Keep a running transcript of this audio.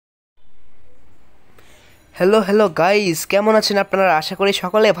Hello hello guys, কেমন আছেন আপনারা? আশা করি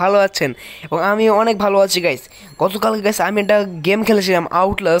সকলে ভালো আছেন এবং আমি অনেক ভালো আছি গাইস। গতকালকে গাইস আমি একটা গেম খেলেছিলাম,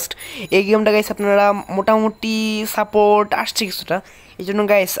 আউটলাস্ট। এই গেমটা গাইস আপনারা মোটামুটি সাপোর্ট আসছে কিছুটা। এই জন্য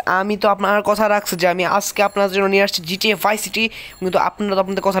গাইস আমি তো আপনার কথা রাখছি যে আমি আজকে আপনার জন্য নিয়ে আসছি জিটিএ ভাই সিটি। কিন্তু আপনারা তো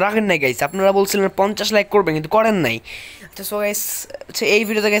আপনাদের কথা রাখেন নাই গাইস। আপনারা বলছিলেন 50 লাইক করবেন, কিন্তু করেন নাই। আচ্ছা সো গাইস, আচ্ছা এই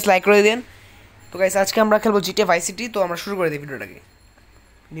ভিডিওতে গাইস লাইক করে দিন। তো গাইস আজকে আমরা খেলবো জিটিএ ভাই সিটি। তো আমরা শুরু করে দিই ভিডিওটাকে।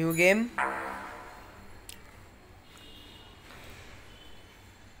 New game.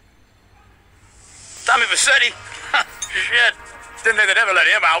 Tommy Vassetti? Shit. Didn't think they'd ever let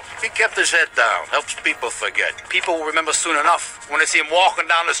him out. He kept his head down. Helps people forget. People will remember soon enough when they see him walking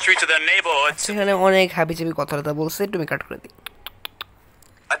down the streets of their neighborhoods. সেখানে অনেক হাবিজাবি কথাবার্তা বলছে, তুমি কাট করে দিই।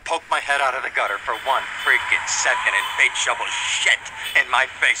 I poked my head out of the gutter for one freaking second and fate shoveled shit in my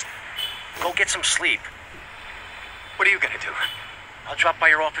face. Go get some sleep. What are you gonna do? I'll drop by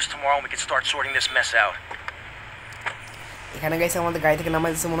your office tomorrow and we can start sorting this mess out. এখানে guys আমাদের গাড়ি থেকে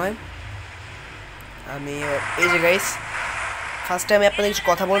নামাই দিচ্ছে মনে হয়। আমি এই যে গাইস ফার্স্টে আমি আপনাদের কিছু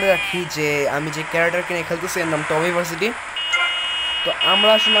কথা বলে রাখি যে আমি যে ক্যারেক্টার কিনে খেলতেছি এর নাম টমি ভার্সিটি। তো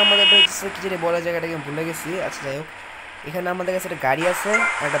আমরা আসলে আমাদের কি যেটা বলা জায়গাটাকে ভুলে গেছি। আচ্ছা যাই হোক, এখানে আমাদের কাছে একটা গাড়ি আছে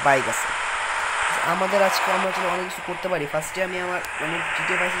আর একটা বাইক আছে। আমাদের আজকে আমরা চলে অনেক কিছু করতে পারি। ফার্স্টে আমি আমার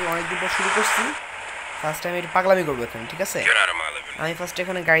জিটিএ ভার্সিটি অনেকদিন পর শুরু করছি। ফার্স্টে আমি একটু পাগলামি করবো এখানে, ঠিক আছে? আমি ফার্স্টে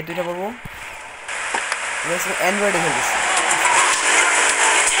এখানে গাড়ি দুইটা পাবো। অ্যান্ড্রয়েডে খেলতেছি।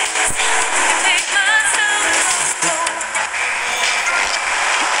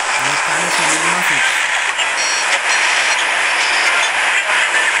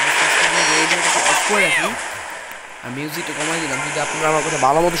 মিউজিকটা কমাই দিলাম যদি আপনারা আমার কথা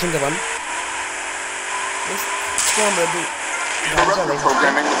ভালো মতো শুনতে পান।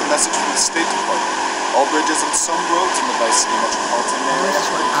 Programming with a message from the State Department. All bridges and some roads in the Vice City metropolitan area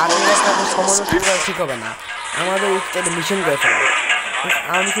ঠিক হবে না, আমাদের একটা মিশন করে ফেলবো।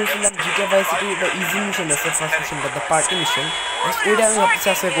 আমি শুনছিলাম জিটিএ ভাই সিটি একটা ইজি মিশন আছে, ফার্স্ট মিশনটা দ্য পার্টি মিশন। ওইটা আমি ভাবতেছি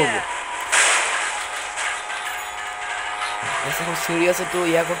আজকে করবো। এখন সিরিয়াস একটু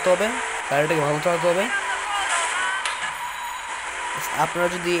করতে হবে, গাড়িটাকে ভালো চালাতে হবে। আপনারা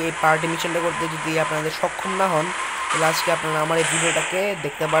যদি এই পার্টি মিশনটা করতে যদি আপনাদের সক্ষম না হন, তাহলে আজকে আপনারা আমার এই ভিডিওটাকে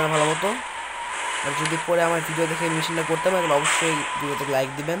দেখতে পারেন ভালো মতো। আর যদি পরে আমার ভিডিও দেখে মিশনটা করতে পারেন তাহলে অবশ্যই ভিডিওতে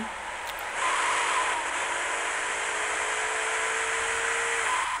লাইক দিবেন।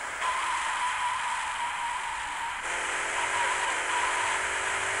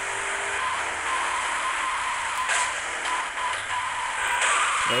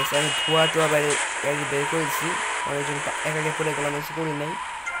 আমি ধোয়া টোয়া বাইরে বের করেছি, অনেকজন এক আগে পড়ে গেলাম, কিছু করি নাই,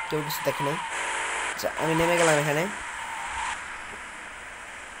 কেউ কিছু দেখে নাই। আচ্ছা আমি নেমে গেলাম এখানে।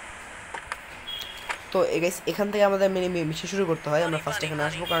 তো এখান থেকে আমাদের মিশন শুরু করতে হয়। আমরা ফার্স্ট এখানে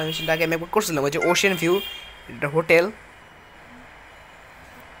আসবো কারণ মিশনটা আগে আমি একবার করছিলাম, ওই যে ওশেন ভিউ, এটা হোটেল।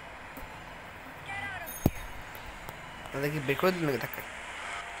 আমাদেরকে বের করে দিল নাকি ধাক্কা?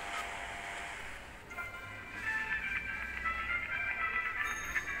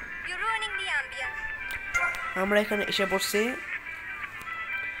 আমরা এখানে এসে পড়ছি,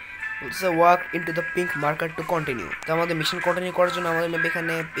 walk into the pink marker to continue. তো আমাদের মিশন কন্টিনিউ করার জন্য আমাদের মেবি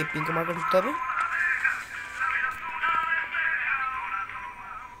এখানে এই পিঙ্ক মার্কার ঢুকতে হবে।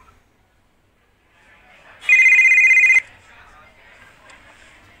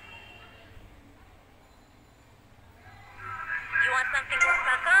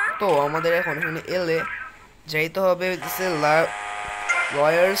 তো আমাদের এখন এখানে এলে যাইতে হবে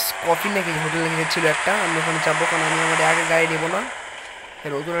লয়ার্স কফি নাকি হোটেল ছিল একটা। আমি ওখানে যাবো কারণ আমি আমাদের আগে গাড়ি নেবো না,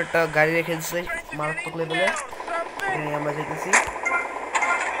 নতুন একটা গাড়ি রেখে দিচ্ছে মারাত্মক লেভেলে। এখানে আমরা যেতেছি।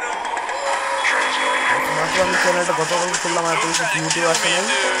 মাত্র আমি চ্যানেলটা গতকাল করলাম, আর কিছু ইউটিউব আসে নাই।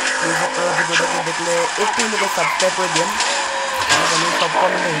 আপনারা ভিডিওটাকে দেখলে একটু লোকে সাবস্ক্রাইব করে দিন, আমি সব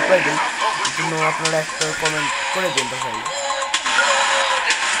কমেন্টে রিপ্লাই দিই, এই জন্য আপনারা একটা কমেন্ট করে দিন।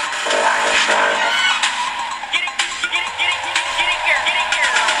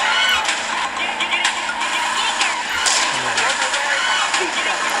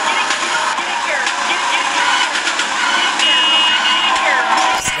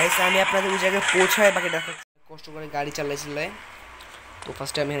 তাই আমি আপনাদের ওই জায়গায় পৌঁছায় বাকি দেখা কষ্ট করে গাড়ি চালাইছিলাম। তো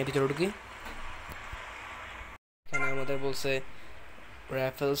ফার্স্টে আমি এখানে ভিতরে ঢুকি। এখানে আমাদের বলছে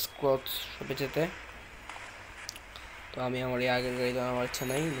র্যাফেলস ক্লথ শপে যেতে। তো আমি আমার এই আগের গাড়ি তো আমার ইচ্ছা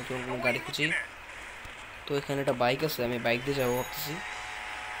নাই, নতুন কোনো গাড়ি খুঁজি। তো এখানে একটা বাইক আছে, আমি বাইক দিয়ে যাবো ভাবতেছি।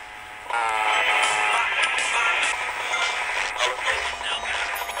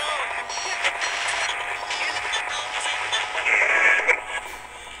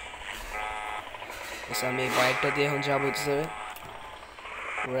 আমি বাইকটা দিয়ে এখন যাবো।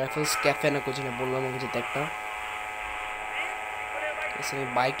 রাইফেলস ক্যাফে না কোচিং বললাম আমি যেতে একটা আমি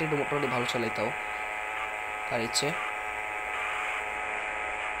বাইকটা একটু মোটামুটি ভালো চালাই তাও তার ইচ্ছে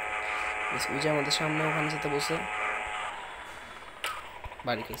ওই যে আমাদের সামনে ওখানে যেতে বসে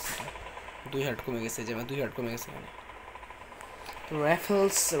বাড়ি গেছে 2 হার্ট কমে গেছে যে 2 হার্ট কমে গেছে মানে তো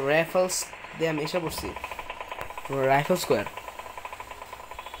রাইফেলস দিয়ে আমি এসে পড়ছি রাইফেল স্কোয়ার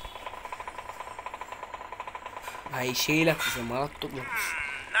ভাই সেই লাগতেছে মারাত্মক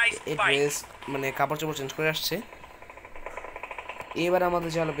ড্রেস মানে কাপড় চোপড় চেঞ্জ করে আসছে এবার আমাদের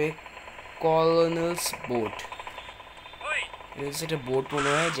চালাবে কলোনেলস বোট এটা বোট মনে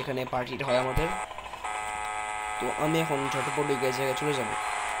হয় যেখানে পার্টিটা হয় আমাদের তো আমি এখন ঝটপট ওই জায়গায় চলে যাবো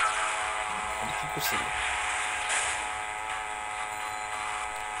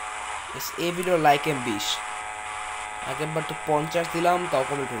এই ভিডিও লাইক 20 আগেরবার তো 50 দিলাম তাও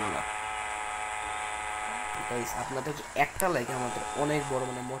কমেন্ট হলো না গাইস আপনাদের একটা লাইক আমাদের অনেক বড়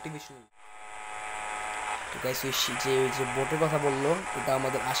মানে মোটিভেশন তো গাইস ওই যে বোটের কথা বললো এটা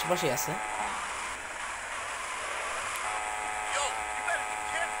আমাদের আশেপাশে আছে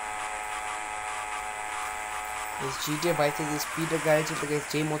এই জিটিএ বাইকে যে স্পিডের গাড়ি চলতে গেছে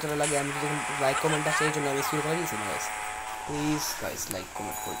যেই মজাটা লাগে আমি যখন লাইক কমেন্ট আছে এই জন্য আমি স্পিড করে দিয়েছি guys please guys like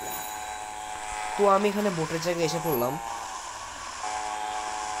comment করবেন তো আমি এখানে বোটের জায়গায় এসে পড়লাম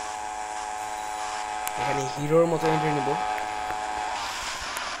এখানে হিরোর মতো এন্ট্রি নেব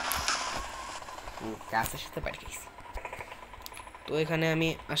কাছের সাথে পাঠিয়ে গেছি তো এখানে আমি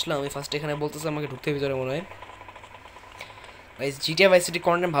আসলাম আমি ফার্স্ট এখানে বলতেছি আমাকে ঢুকতে ভিতরে মনে হয় guys GTA vice city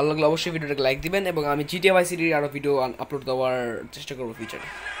content ভালো লাগলে অবশ্যই ভিডিওটাকে লাইক দিবেন এবং আমি জিটিএ ভাইস সিটির আরো ভিডিও আপলোড দেওয়ার চেষ্টা করব ফিউচারে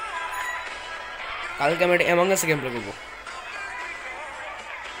কালকে আমি একটা অ্যামং আস গেম প্লে করব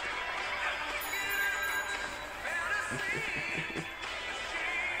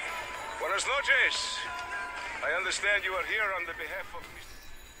Buenas noches. I understand you are here on the behalf of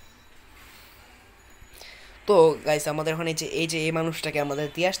তো গাইস আমাদের ওখানে এই যে এই মানুষটাকে আমাদের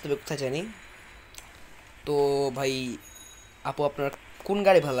দিয়ে আসতে হবে কোথায় জানি তো ভাই আপু আপনার কোন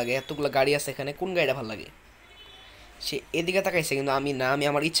গাড়ি ভালো লাগে এতগুলো গাড়ি আছে এখানে কোন গাড়িটা ভালো লাগে সে এদিকে তাকাইছে কিন্তু আমি না আমি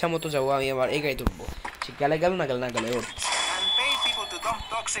আমার ইচ্ছা মতো যাবো আমি আবার এই গাড়িতে উঠবো সে গেলে গেল না ওর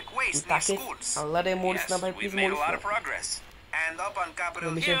তাকে আল্লাহ রে মরিস না ভাই প্লিজ মরিস না And up on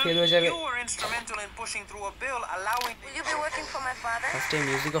Capitol Mission Hill, fail হয়ে যাবে you were instrumental in pushing through a bill allowing... Will you be working for my father? First time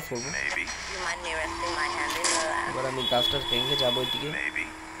music of করব maybe, You mind me resting my hand in your lap? এবার আমি গাছটা ভেঙে যাবো ওইদিকে maybe.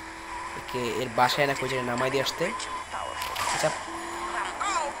 একে এর বাসায় না কোথায় নামাই দিয়ে আসতে আচ্ছা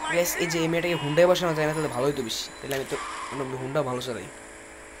গাইস এই যে এই মেয়েটাকে হুন্ডায় বসানো যায় না তাহলে ভালোই তো বেশি তাহলে আমি তো হুন্ডা ভালো চালাই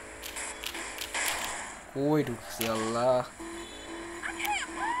ওই ঢুকছি আল্লাহ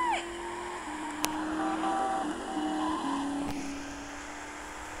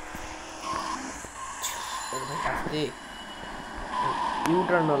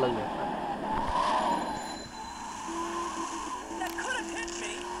ইউটার্ন না লাগবে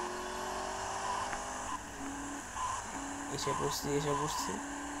এসে পড়ছি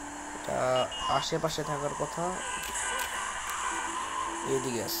এটা আশেপাশে থাকার কথা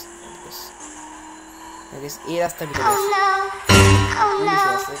এইদিকে আছে এই রাস্তা ভিতরে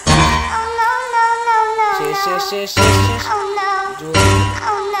শেষ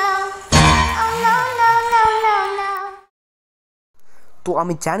তো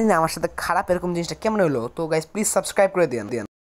আমি জানি না আমার সাথে খারাপ এরকম জিনিসটা কেমন হলো তো গাইস প্লিজ সাবস্ক্রাইব করে দিন